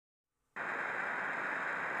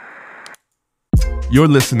You're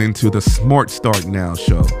listening to the Smart Start Now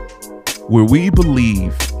show, where we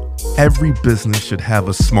believe every business should have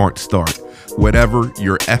a smart start, whatever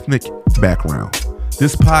your ethnic background.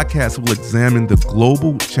 This podcast will examine the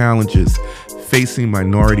global challenges facing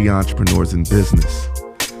minority entrepreneurs in business.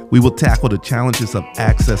 We will tackle the challenges of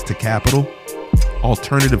access to capital,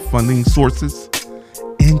 alternative funding sources,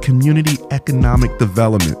 and community economic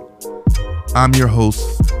development. I'm your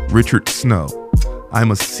host, Richard Snow.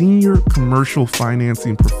 I'm a senior commercial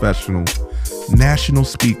financing professional, national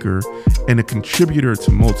speaker, and a contributor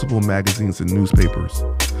to multiple magazines and newspapers.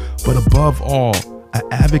 But above all, an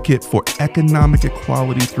advocate for economic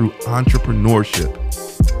equality through entrepreneurship.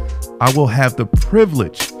 I will have the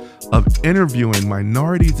privilege of interviewing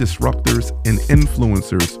minority disruptors and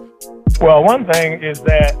influencers. Well, one thing is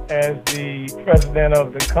that as the president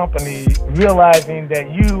of the company, realizing that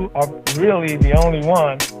you are really the only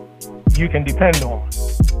one you can depend on.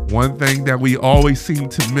 One thing that we always seem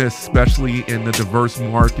to miss, especially in the diverse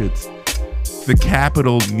markets, the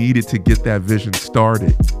capital needed to get that vision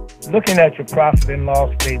started. Looking at your profit and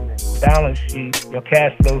loss statement, balance sheet, your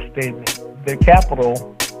cash flow statement, the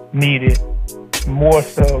capital needed more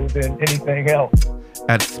so than anything else.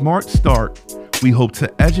 At Smart Start, we hope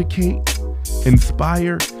to educate,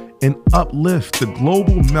 inspire, and uplift the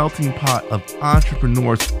global melting pot of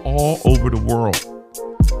entrepreneurs all over the world.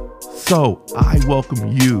 So I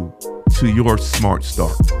welcome you to your Smart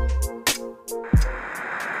Start.